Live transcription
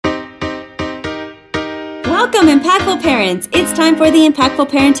Welcome, Impactful Parents. It's time for the Impactful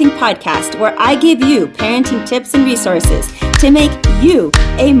Parenting Podcast, where I give you parenting tips and resources to make you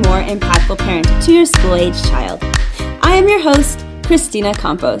a more impactful parent to your school-age child. I am your host, Christina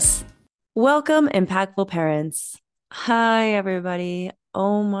Campos. Welcome, Impactful Parents. Hi, everybody.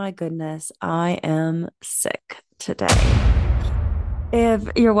 Oh my goodness, I am sick today. If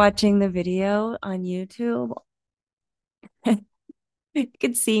you're watching the video on YouTube, you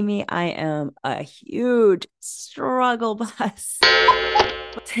can see me. I am a huge struggle bus.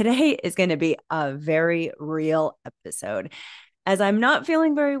 Today is going to be a very real episode, as I'm not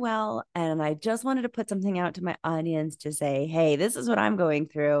feeling very well, and I just wanted to put something out to my audience to say, hey, this is what I'm going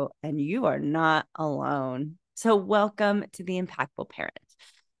through, and you are not alone. So welcome to the Impactful Parent.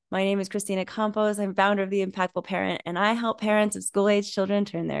 My name is Christina Campos. I'm founder of the Impactful Parent, and I help parents of school-age children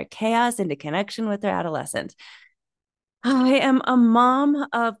turn their chaos into connection with their adolescent. I am a mom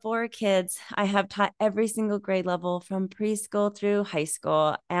of 4 kids. I have taught every single grade level from preschool through high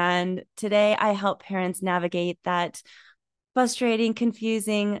school. And today I help parents navigate that frustrating,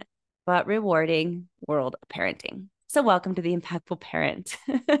 confusing, but rewarding world of parenting. So welcome to the Impactful Parent.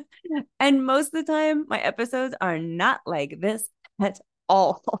 And most of the time, my episodes are not like this at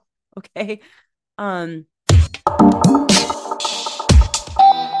all. Okay.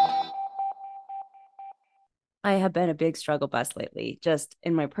 I have been a big struggle bus lately, just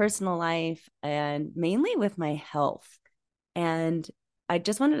in my personal life and mainly with my health. And I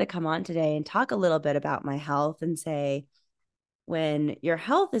just wanted to come on today and talk a little bit about my health and say, when your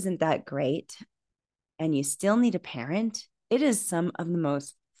health isn't that great and you still need a parent, it is some of the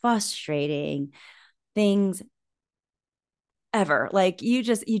most frustrating things ever. Like you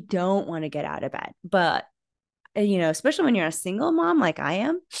don't want to get out of bed. But especially when you're a single mom like I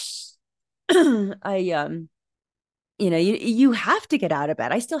am, you have to get out of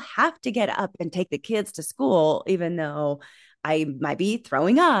bed. I still have to get up and take the kids to school, even though I might be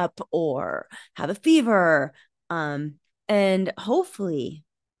throwing up or have a fever. And hopefully,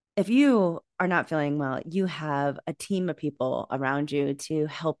 if you are not feeling well, you have a team of people around you to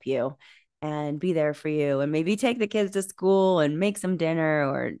help you and be there for you, and maybe take the kids to school and make some dinner,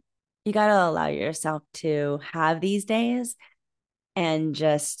 or you got to allow yourself to have these days and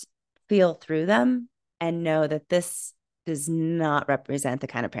just feel through them and know that this does not represent the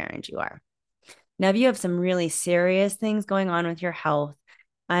kind of parent you are. Now, if you have some really serious things going on with your health,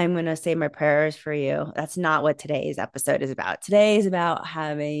 I'm going to say my prayers for you. That's not what today's episode is about. Today is about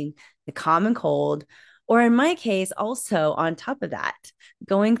having the common cold, or in my case, also on top of that,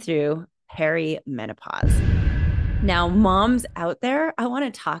 going through perimenopause. Now, moms out there, I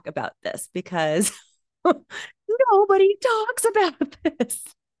want to talk about this because nobody talks about this.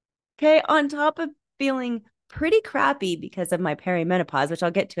 Okay. On top of feeling pretty crappy because of my perimenopause, which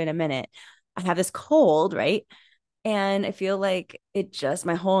I'll get to in a minute, I have this cold, right? And I feel like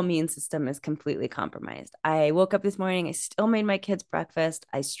my whole immune system is completely compromised. I woke up this morning, I still made my kids breakfast.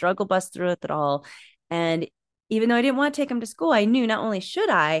 I struggle bust through it all. And even though I didn't want to take them to school, I knew not only should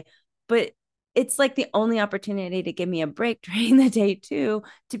I, but it's like the only opportunity to give me a break during the day too,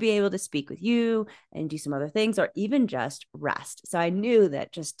 to be able to speak with you and do some other things, or even just rest. So I knew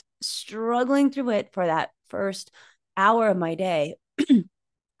that just struggling through it for that first hour of my day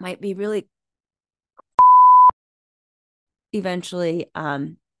might be really eventually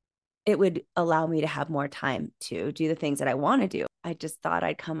it would allow me to have more time to do the things that I want to do. I just thought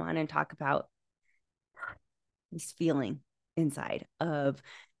I'd come on and talk about this feeling inside of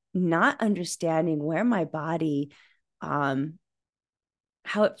not understanding where my body, how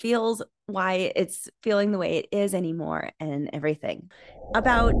it feels, why it's feeling the way it is anymore, and everything.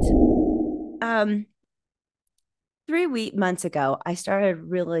 About 3 months ago, I started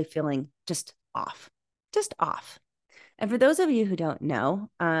really feeling just off. And for those of you who don't know,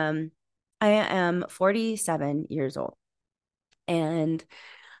 I am 47 years old, and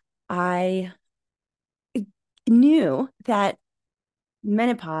I knew that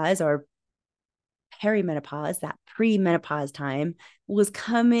menopause, or perimenopause, that pre-menopause time, was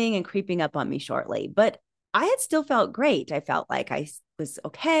coming and creeping up on me shortly. But I had still felt great. I felt like I was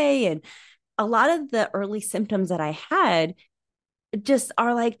okay. And a lot of the early symptoms that I had just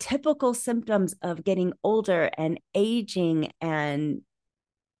are like typical symptoms of getting older and aging, and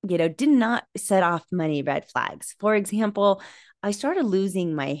did not set off many red flags. For example, I started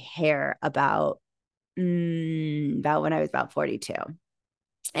losing my hair about when I was about 42.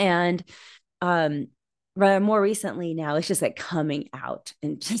 And more recently now, it's just like coming out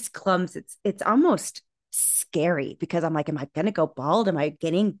and just clumps. It's almost scary because I'm like, am I going to go bald? Am I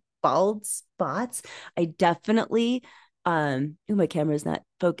getting bald spots? I definitely My camera's not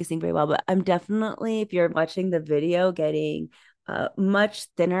focusing very well, but I'm definitely, if you're watching the video, getting much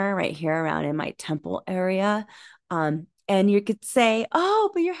thinner right here around in my temple area. And you could say,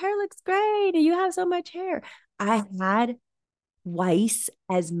 oh, but your hair looks great and you have so much hair. I had twice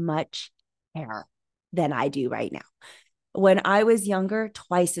as much hair than I do right now. When I was younger,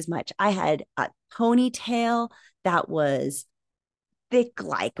 twice as much. I had a ponytail that was thick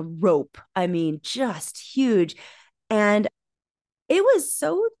like rope. I mean, just huge. And it was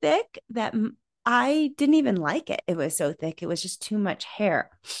so thick that I didn't even like it. It was so thick. It was just too much hair.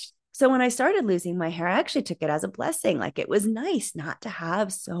 So when I started losing my hair, I actually took it as a blessing. Like it was nice not to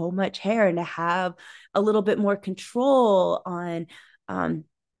have so much hair and to have a little bit more control on um,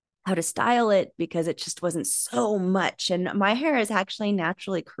 how to style it because it just wasn't so much. And my hair is actually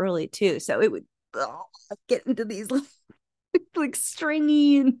naturally curly too. So it would get into these like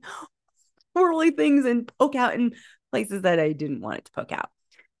stringy and swirly things and poke out in places that I didn't want it to poke out.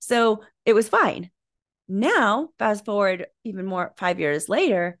 So it was fine. Now, fast forward even more 5 years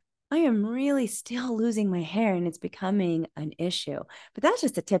later, I am really still losing my hair and it's becoming an issue. But that's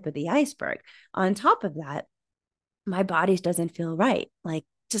just the tip of the iceberg. On top of that, my body doesn't feel right. Like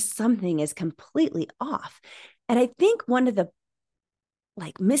just something is completely off. And I think one of the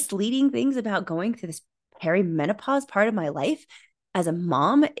like misleading things about going through this perimenopause part of my life as a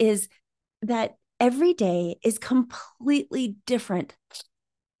mom is that every day is completely different.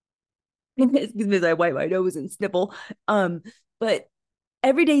 Excuse me as I wipe my nose and sniffle. But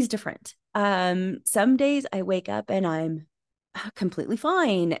every day is different. Some days I wake up and I'm completely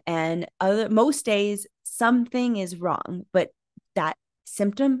fine, and other most days something is wrong, but that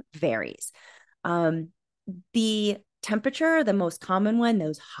symptom varies. Um, the temperature, the most common one,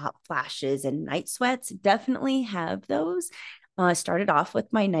 those hot flashes and night sweats, definitely have those. Started off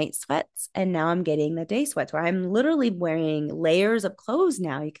with my night sweats, and now I'm getting the day sweats where I'm literally wearing layers of clothes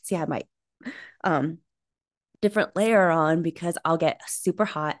now. You can see I have my um, different layer on because I'll get super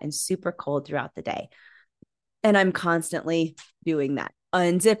hot and super cold throughout the day. And I'm constantly doing that,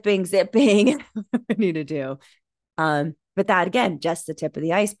 unzipping, zipping, I need to do. But that again, just the tip of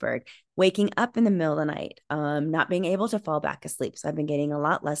the iceberg. Waking up in the middle of the night, not being able to fall back asleep. So I've been getting a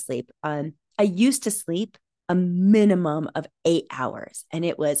lot less sleep. I used to sleep a minimum of 8 hours, and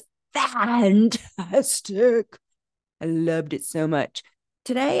it was fantastic. I loved it so much.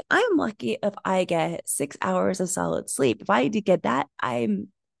 Today, I'm lucky if I get 6 hours of solid sleep. If I did get that, I'm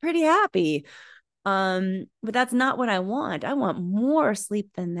pretty happy. But that's not what I want. I want more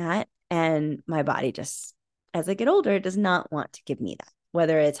sleep than that. And my body just, as I get older, does not want to give me that,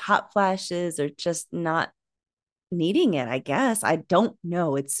 whether it's hot flashes or just not needing it, I guess. I don't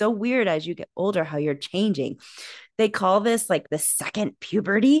know. It's so weird as you get older how you're changing. They call this like the second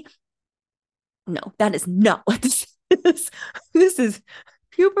puberty. No, that is not what this is. This is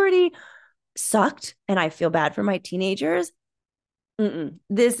puberty sucked. And I feel bad for my teenagers.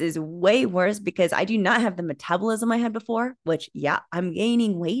 This is way worse because I do not have the metabolism I had before, which, yeah, I'm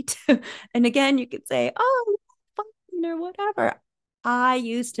gaining weight. And again, you could say, oh, fine or whatever. I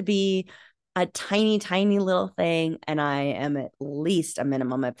used to be a tiny, tiny little thing, and I am at least a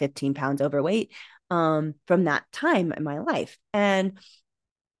minimum of 15 pounds overweight from that time in my life. And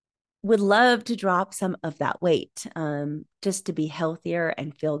would love to drop some of that weight just to be healthier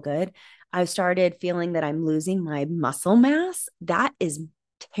and feel good. I've started feeling that I'm losing my muscle mass. That is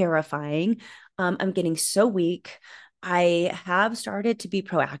terrifying. I'm getting so weak. I have started to be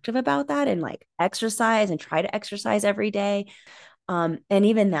proactive about that and like exercise and try to exercise every day. And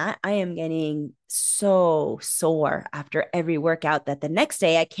even that, I am getting so sore after every workout that the next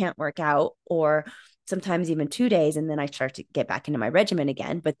day I can't work out, or sometimes even 2 days. And then I start to get back into my regimen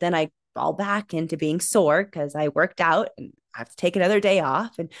again. But then I fall back into being sore because I worked out and I have to take another day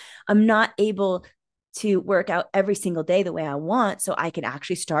off. And I'm not able to work out every single day the way I want. So I can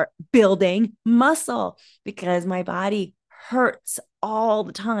actually start building muscle because my body hurts all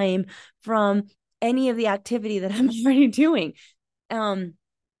the time from any of the activity that I'm already doing. Um,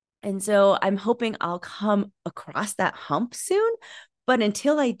 and so I'm hoping I'll come across that hump soon. But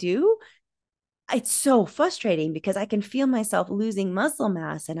until I do, it's so frustrating because I can feel myself losing muscle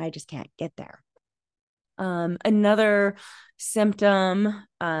mass and I just can't get there. Another symptom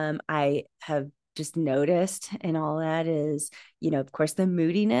I have just noticed and all that is, of course, the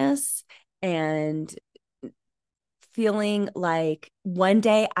moodiness and feeling like one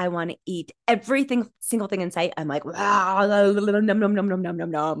day I want to eat everything, single thing in sight. I'm like, wow, num, num, num, num, num,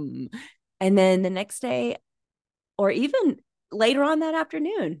 num, num. And then the next day, or even later on that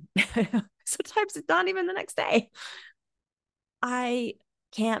afternoon, sometimes it's not even the next day. I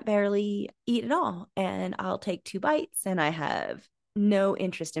can't barely eat at all. And I'll take 2 bites and I have no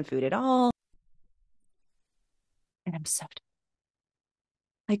interest in food at all. And I'm so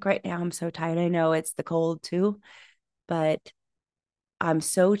like right now, I'm so tired. I know it's the cold too, but I'm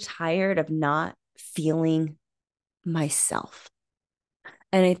so tired of not feeling myself.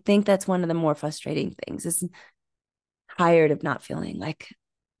 And I think that's one of the more frustrating things is tired of not feeling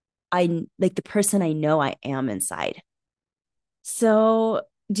I like the person I know I am inside. So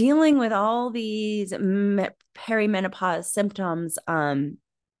dealing with all these perimenopause symptoms,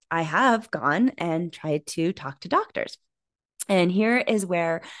 I have gone and tried to talk to doctors. And here is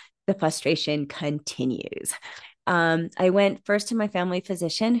where the frustration continues. I went first to my family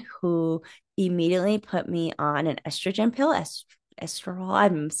physician who immediately put me on an estrogen pill, estrol.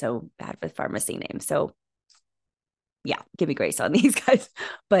 I'm so bad with pharmacy names. So yeah, give me grace on these guys,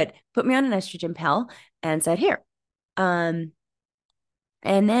 but put me on an estrogen pill and said, here. Um,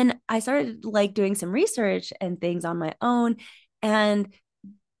 and then I started like doing some research and things on my own. And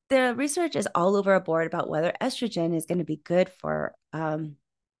the research is all over a board about whether estrogen is going to be good for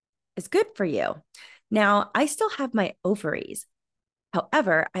is good for you. Now, I still have my ovaries.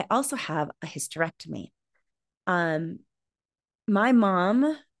 However, I also have a hysterectomy. Um, my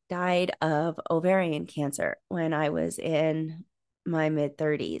mom died of ovarian cancer when I was in my mid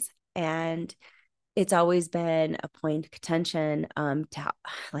 30s. And it's always been a point of contention to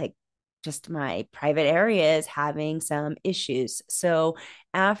like just my private areas having some issues. So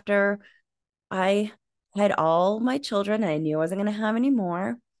after I had all my children, I knew I wasn't going to have any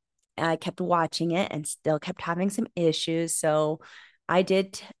more. I kept watching it and still kept having some issues. So I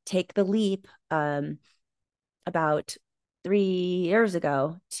did take the leap about 3 years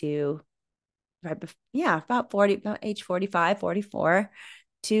ago to yeah, about 40, about age 45, 44,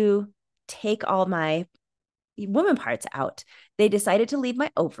 to take all my woman parts out. They decided to leave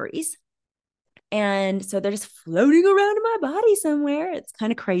my ovaries. And so they're just floating around in my body somewhere. It's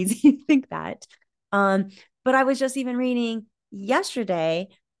kind of crazy to think that. Um, but I was just even reading yesterday,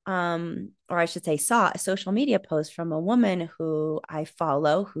 or I should say, saw a social media post from a woman who I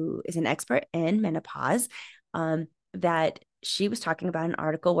follow, who is an expert in menopause, that she was talking about an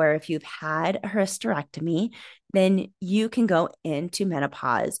article where if you've had a hysterectomy, then you can go into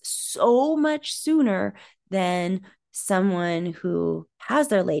menopause so much sooner than someone who has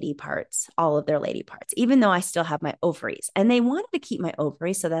their lady parts, all of their lady parts, even though I still have my ovaries. And they wanted to keep my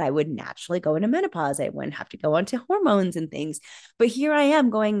ovaries so that I would naturally go into menopause. I wouldn't have to go onto hormones and things. But here I am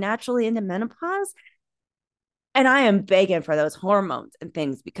going naturally into menopause. And I am begging for those hormones and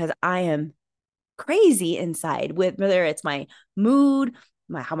things because I am crazy inside with whether it's my mood,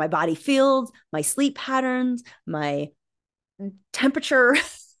 my how my body feels, my sleep patterns, my temperature.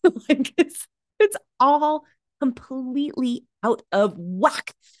 Like it's all completely out of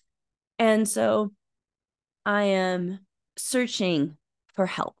whack. And so I am searching for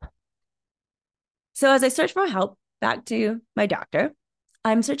help. So as I search for help, back to my doctor,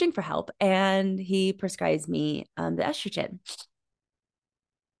 I'm searching for help and he prescribes me the estrogen.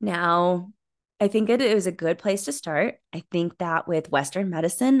 Now, I think it was a good place to start. I think that with Western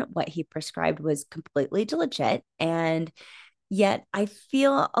medicine, what he prescribed was completely legit. And yet I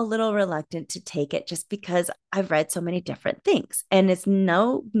feel a little reluctant to take it just because I've read so many different things. And it's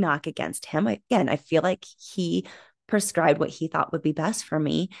no knock against him. Again, I feel like he prescribed what he thought would be best for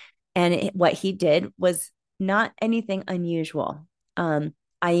me. And what he did was not anything unusual.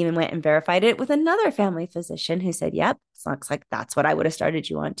 I even went and verified it with another family physician who said, yep, it looks like that's what I would have started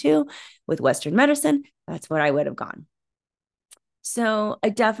you on too. With Western medicine, that's what I would have gone. So I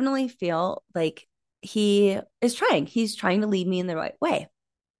definitely feel like he's trying to lead me in the right way.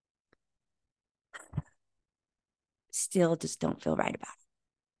 Still just don't feel right about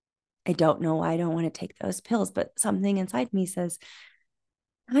it. I don't know why I don't want to take those pills, but something inside me says,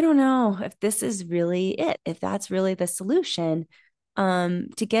 I don't know if this is really it, if that's really the solution.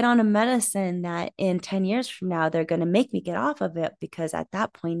 To get on a medicine that in 10 years from now, they're going to make me get off of it because at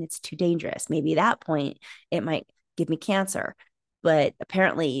that point it's too dangerous. Maybe at that point it might give me cancer. But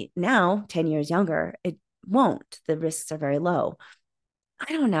apparently now, 10 years younger, it won't. The risks are very low.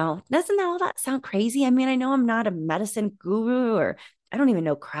 I don't know. Doesn't all that sound crazy? I mean, I know I'm not a medicine guru or I don't even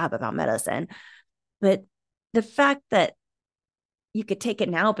know crap about medicine, but the fact that you could take it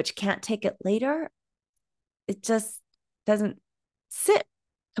now, but you can't take it later, it just doesn't sit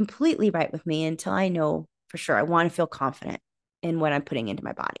completely right with me until I know for sure. I want to feel confident in what I'm putting into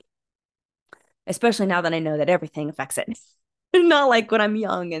my body, especially now that I know that everything affects it. Not like when I'm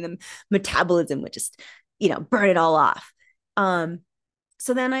young and the metabolism would just, burn it all off.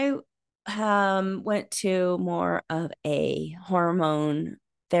 So then I went to more of a hormone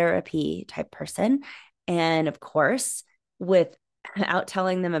therapy type person. And of course, without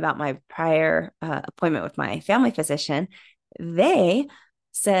telling them about my prior appointment with my family physician, they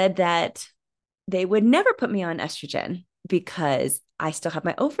said that they would never put me on estrogen because I still have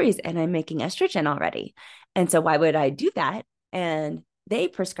my ovaries and I'm making estrogen already. And so why would I do that? And they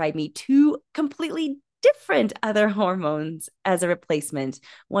prescribed me two completely different other hormones as a replacement,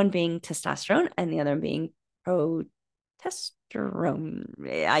 one being testosterone and the other being progesterone.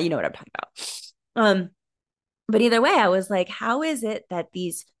 Yeah, you know what I'm talking about. But either way, I was like, how is it that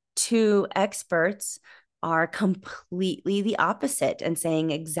these two experts are completely the opposite and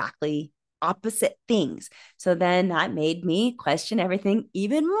saying exactly opposite things? So then that made me question everything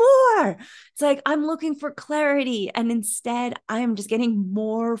even more. It's like I'm looking for clarity, and instead I'm just getting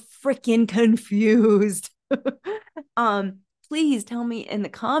more freaking confused. um, Please tell me in the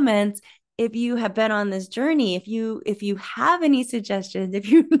comments if you have been on this journey, if you have any suggestions, if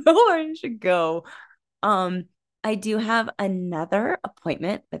you know where I should go. um, I do have another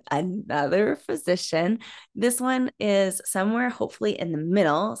appointment with another physician. This one is somewhere hopefully in the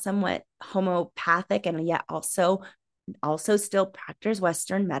middle, somewhat homeopathic and yet also still practice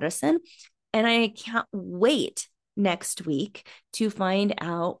Western medicine. And I can't wait next week to find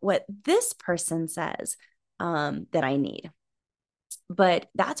out what this person says that I need. But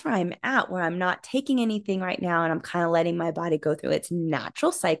that's where I'm at, where I'm not taking anything right now and I'm kind of letting my body go through its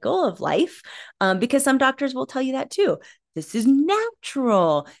natural cycle of life. Because some doctors will tell you that too. This is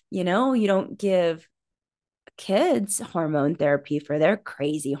natural. You don't give kids hormone therapy for their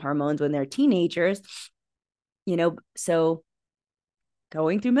crazy hormones when they're teenagers. So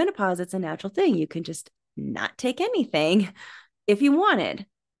going through menopause, it's a natural thing. You can just not take anything if you wanted.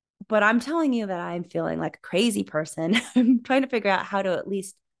 But I'm telling you that I'm feeling like a crazy person. I'm trying to figure out how to at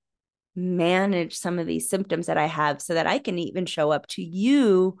least manage some of these symptoms that I have so that I can even show up to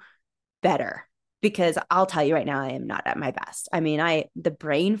you better. Because I'll tell you right now, I am not at my best. I mean, the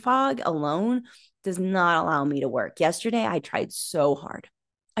brain fog alone does not allow me to work. Yesterday, I tried so hard.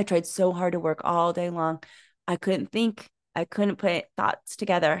 I tried so hard to work all day long. I couldn't think. I couldn't put thoughts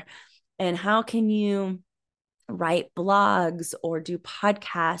together. And how can you write blogs or do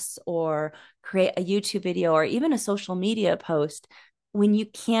podcasts or create a YouTube video or even a social media post when you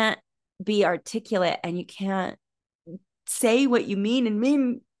can't be articulate and you can't say what you mean and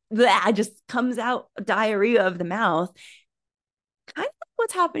mean that just comes out diarrhea of the mouth? Kind of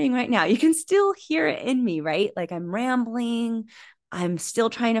what's happening right now. You can still hear it in me, right? Like I'm rambling. I'm still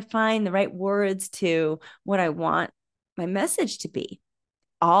trying to find the right words to what I want my message to be.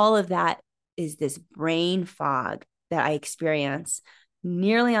 All of that is this brain fog that I experience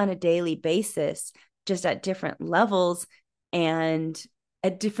nearly on a daily basis, just at different levels and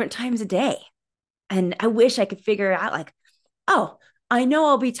at different times a day. And I wish I could figure out, like, oh, I know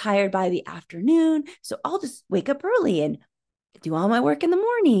I'll be tired by the afternoon. So I'll just wake up early and do all my work in the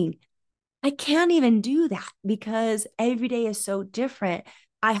morning. I can't even do that because every day is so different.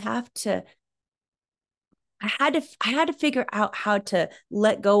 I have to I had to figure out how to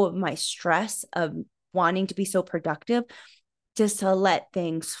let go of my stress of wanting to be so productive, just to let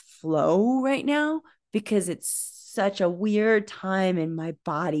things flow right now because it's such a weird time in my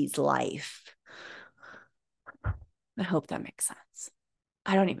body's life. I hope that makes sense.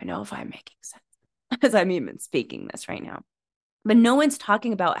 I don't even know if I'm making sense as I'm even speaking this right now. But no one's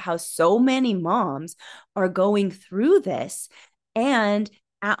talking about how so many moms are going through this. And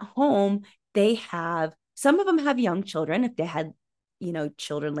at home, they have some of them have young children if they had,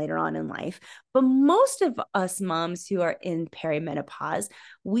 children later on in life. But most of us moms who are in perimenopause,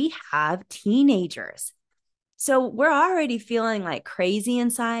 we have teenagers. So we're already feeling like crazy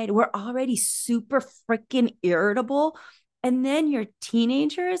inside. We're already super freaking irritable. And then your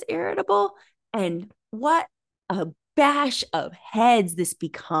teenager is irritable. And what a bash of heads this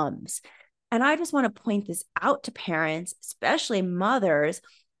becomes. And I just want to point this out to parents, especially mothers,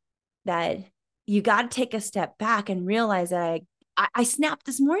 that you got to take a step back and realize that I snapped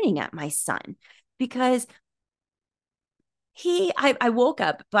this morning at my son because I woke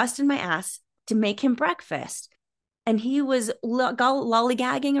up busting my ass to make him breakfast. And he was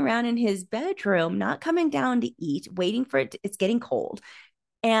lollygagging around in his bedroom, not coming down to eat, waiting for it. It's getting cold.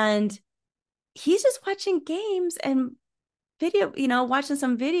 And he's just watching games and video, watching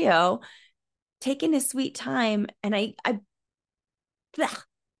some video, taking his sweet time. And I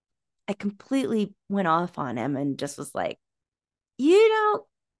completely went off on him and just was like, you know,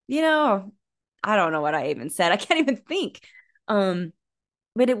 you know, I don't know what I even said. I can't even think.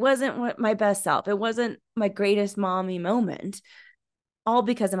 But it wasn't my best self. It wasn't my greatest mommy moment. all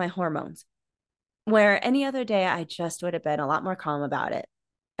because of my hormones. Where any other day, I just would have been a lot more calm about it.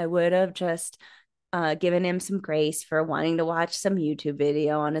 I would have just given him some grace for wanting to watch some YouTube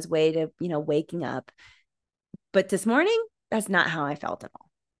video on his way to, waking up. But this morning, that's not how I felt at all,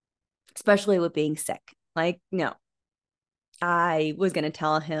 especially with being sick. Like, no, I was going to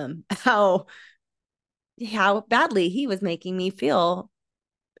tell him how badly he was making me feel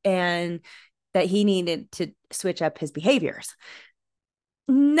and that he needed to switch up his behaviors.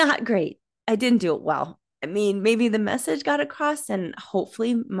 Not great. I didn't do it well. I mean, maybe the message got across, and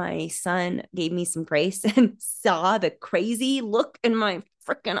hopefully my son gave me some grace and saw the crazy look in my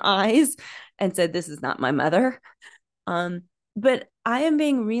freaking eyes and said, "This is not my mother." Um, but I am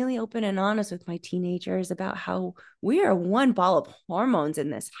being really open and honest with my teenagers about how we are one ball of hormones in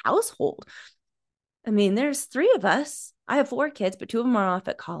this household. I mean, there's three of us. I have four kids, but two of them are off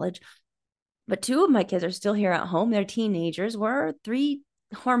at college. But two of my kids are still here at home. They're teenagers. We're three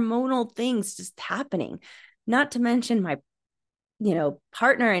hormonal things just happening. Not to mention my,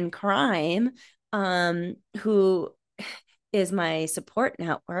 partner in crime, who is my support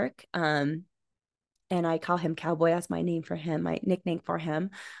network. And I call him Cowboy. That's my name for him, my nickname for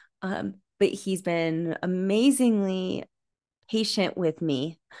him. But he's been amazingly patient with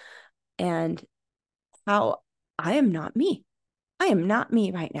me and how I am not me. I am not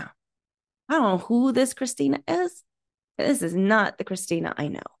me right now. I don't know who this Christina is. This is not the Christina I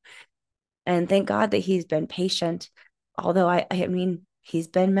know. And thank God that he's been patient. Although I mean, he's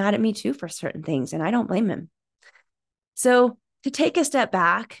been mad at me too for certain things, and I don't blame him. So to take a step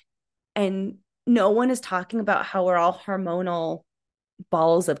back, and no one is talking about how we're all hormonal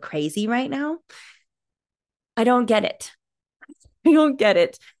balls of crazy right now. I don't get it. I don't get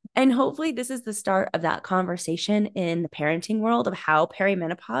it. And hopefully this is the start of that conversation in the parenting world of how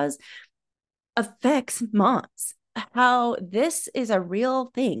perimenopause affects moms, how this is a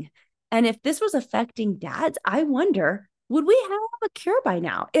real thing. And if this was affecting dads, I wonder, would we have a cure by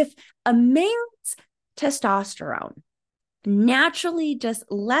now? If a man's testosterone naturally just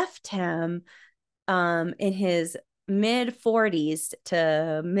left him in his mid 40s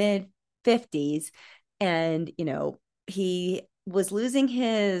to mid 50s, and, he was losing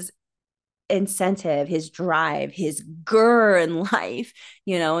his incentive, his drive, his grr in life,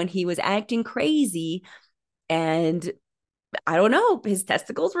 and he was acting crazy. And I don't know, his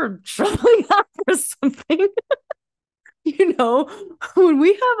testicles were shriveling up or something. Would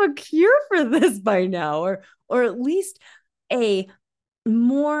we have a cure for this by now, or at least a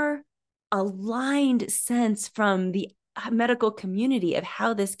more aligned sense from the medical community of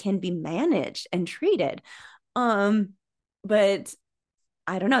how this can be managed and treated? But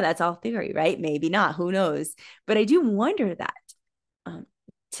I don't know. That's all theory, right? Maybe not. Who knows? But I do wonder that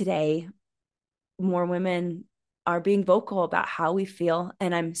today more women are being vocal about how we feel.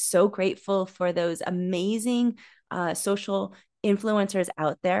 And I'm so grateful for those amazing social influencers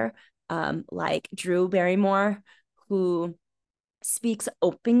out there, like Drew Barrymore, who speaks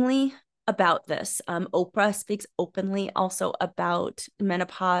openly about this. Oprah speaks openly also about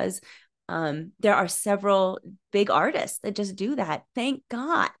menopause. There are several big artists that just do that. Thank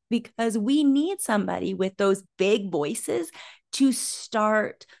God, because we need somebody with those big voices to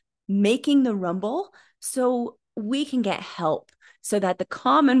start making the rumble so we can get help, so that the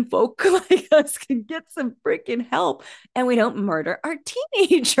common folk like us can get some freaking help and we don't murder our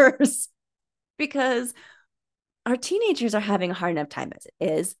teenagers, because our teenagers are having a hard enough time as it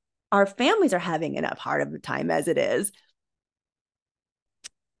is. Our families are having enough hard of a time as it is.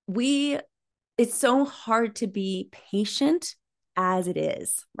 It's so hard to be patient as it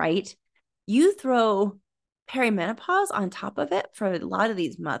is, right? You throw perimenopause on top of it for a lot of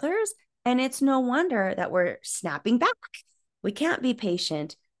these mothers, and it's no wonder that we're snapping back. We can't be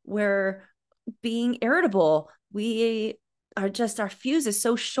patient. We're being irritable. Our fuse is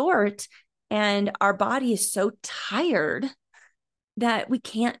so short and our body is so tired that we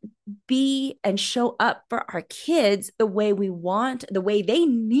can't be and show up for our kids the way we want, the way they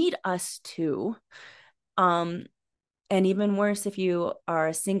need us to. And even worse if you are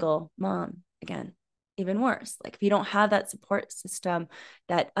a single mom, again, even worse. Like if you don't have that support system,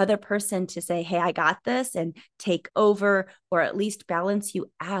 that other person to say, hey, I got this, and take over or at least balance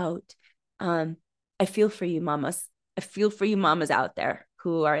you out. I feel for you, mamas. I feel for you mamas out there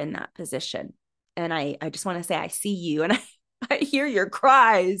who are in that position. And I just want to say, I see you, and I hear your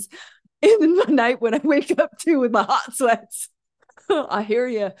cries in the night when I wake up too with my hot sweats. I hear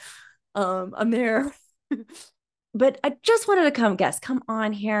you. I'm there. But I just wanted to come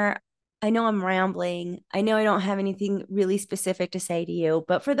on here. I know I'm rambling. I know I don't have anything really specific to say to you,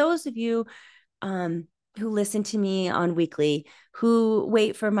 but for those of you who listen to me on weekly, who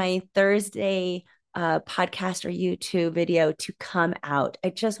wait for my Thursday podcast or YouTube video to come out. I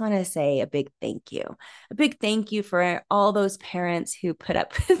just want to say a big thank you. A big thank you for all those parents who put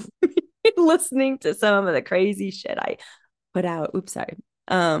up with me listening to some of the crazy shit I put out. Oops, sorry.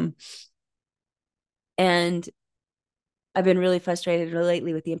 And I've been really frustrated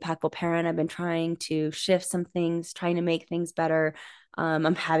lately with the impactful parent. I've been trying to shift some things, trying to make things better.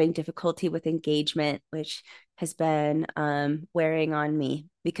 I'm having difficulty with engagement, which has been wearing on me,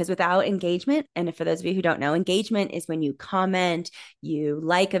 because without engagement, and for those of you who don't know, engagement is when you comment, you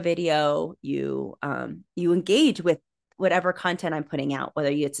like a video, you engage with whatever content I'm putting out, whether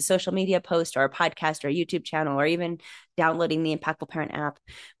it's a social media post or a podcast or a YouTube channel, or even downloading the Impactful Parent app.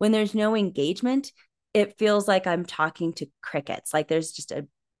 When there's no engagement, it feels like I'm talking to crickets, like there's just a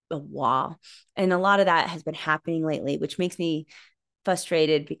wall. And a lot of that has been happening lately, which makes me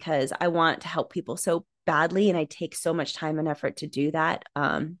frustrated because I want to help people so badly. And I take so much time and effort to do that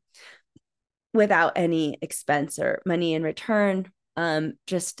without any expense or money in return,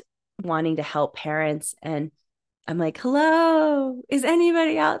 just wanting to help parents. And I'm like, hello, is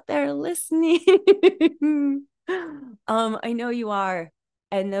anybody out there listening? I know you are.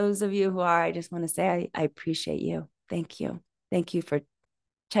 And those of you who are, I just want to say, I appreciate you. Thank you. Thank you for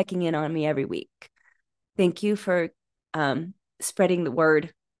checking in on me every week. Thank you for spreading the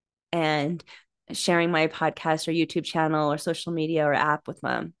word and sharing my podcast or YouTube channel or social media or app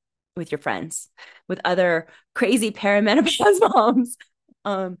with your friends, with other crazy perimenopause moms.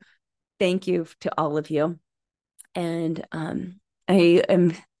 Thank you to all of you. And I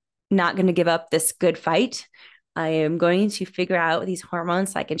am not going to give up this good fight. I am going to figure out these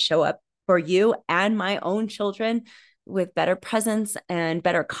hormones so I can show up for you and my own children with better presence and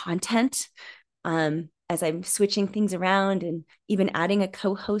better content. As I'm switching things around and even adding a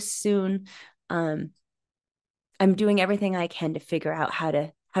co-host soon, I'm doing everything I can to figure out how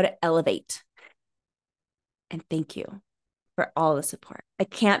to elevate. And thank you for all the support.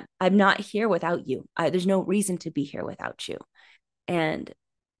 I'm not here without you. There's no reason to be here without you. And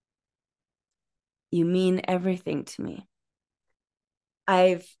you mean everything to me.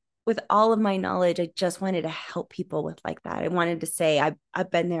 With all of my knowledge, I just wanted to help people with like that. I wanted to say,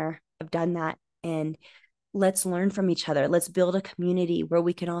 I've been there, I've done that. And let's learn from each other. Let's build a community where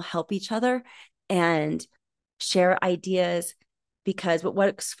we can all help each other and share ideas, because what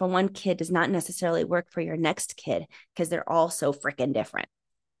works for one kid does not necessarily work for your next kid, because they're all so freaking different.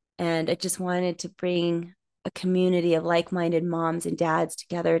 And I just wanted to bring a community of like-minded moms and dads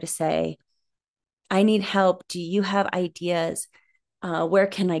together to say, I need help. Do you have ideas? Where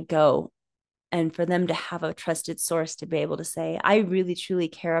can I go? And for them to have a trusted source to be able to say, I really, truly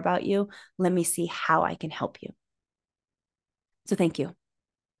care about you. Let me see how I can help you. So thank you.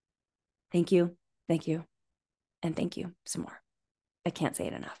 Thank you. Thank you. And thank you some more. I can't say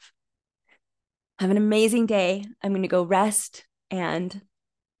it enough. Have an amazing day. I'm going to go rest and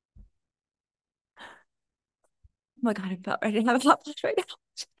oh my God, I'm about ready to have a hot flash right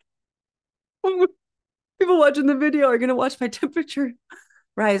now. People watching the video are going to watch my temperature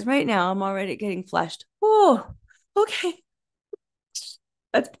rise right now. I'm already getting flushed. Oh, okay.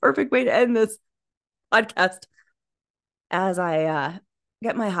 That's a perfect way to end this podcast as I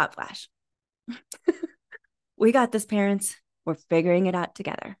get my hot flash. We got this, parents. We're figuring it out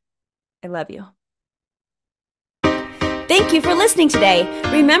together. I love you. Thank you for listening today.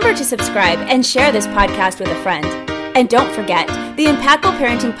 Remember to subscribe and share this podcast with a friend. And don't forget, the Impactful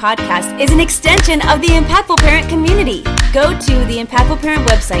Parenting Podcast is an extension of the Impactful Parent community. Go to the Impactful Parent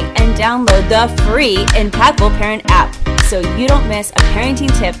website and download the free Impactful Parent app so you don't miss a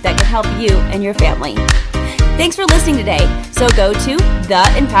parenting tip that can help you and your family. Thanks for listening today. So go to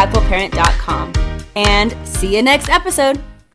theimpactfulparent.com and see you next episode.